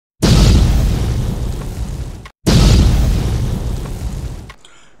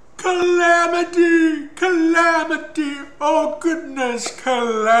Calamity! Calamity! Oh goodness!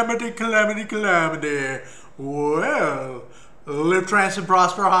 Calamity, calamity, calamity! Well, live, trance, and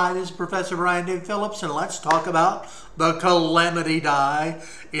prosper. Hi, this is Professor David Phillips, and let's talk about the Calamity Die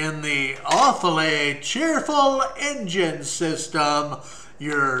in the Awfully Cheerful Engine system.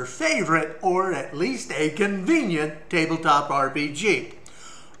 Your favorite, or at least a convenient, tabletop RPG.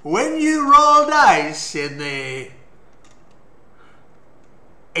 When you roll dice in the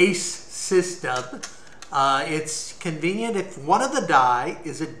ACE system, it's convenient if one of the die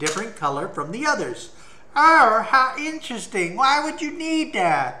is a different color from the others. Oh, how interesting. Why would you need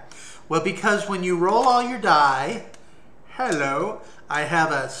that? Well, because when you roll all your die, hello, I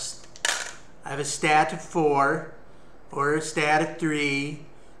have a stat of 4, or a stat of 3,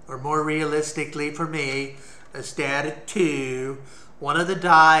 or more realistically for me, a stat of 2. One of the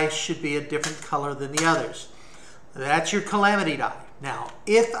die should be a different color than the others. That's your Calamity die. Now,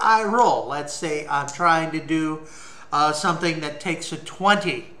 if I roll, let's say I'm trying to do something that takes a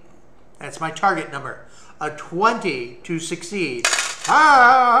 20. That's my target number. A 20 to succeed.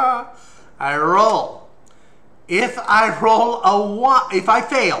 I roll. If I roll a 1, if I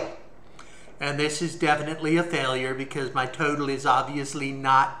fail, and this is definitely a failure because my total is obviously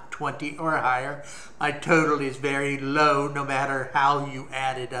not 20 or higher. My total is very low no matter how you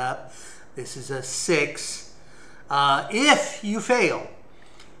add it up. This is a 6. If you fail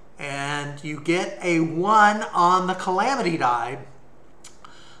and you get a 1 on the Calamity die,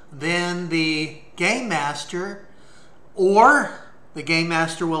 then the game master or the game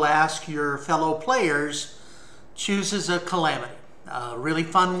master will ask your fellow players, chooses a calamity. A really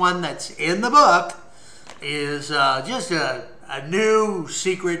fun one that's in the book is just a new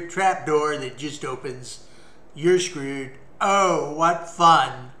secret trapdoor that just opens. You're screwed. Oh, what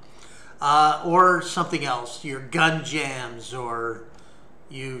fun. Or something else. Your gun jams, or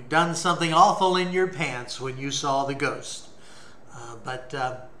you've done something awful in your pants when you saw the ghost. But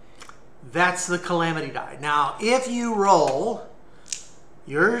that's the Calamity die. Now, if you roll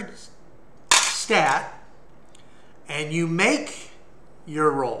your stat and you make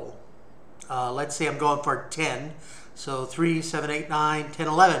your roll, let's say I'm going for 10, so 3, 7, 8, 9, 10,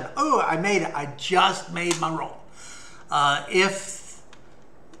 11. Oh, I made it. I just made my roll. If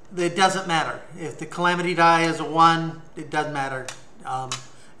it doesn't matter. If the Calamity die is a 1, it doesn't matter.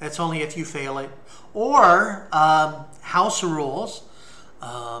 That's only if you fail it. Or house rules.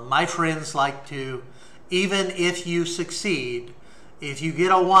 My friends like to, even if you succeed, if you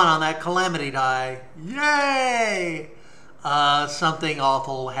get a 1 on that Calamity die, yay! Something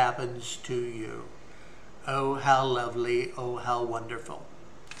awful happens to you. Oh, how lovely. Oh, how wonderful.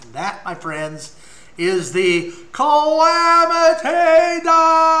 And that, my friends, is the Calamity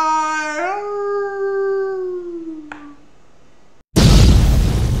Die!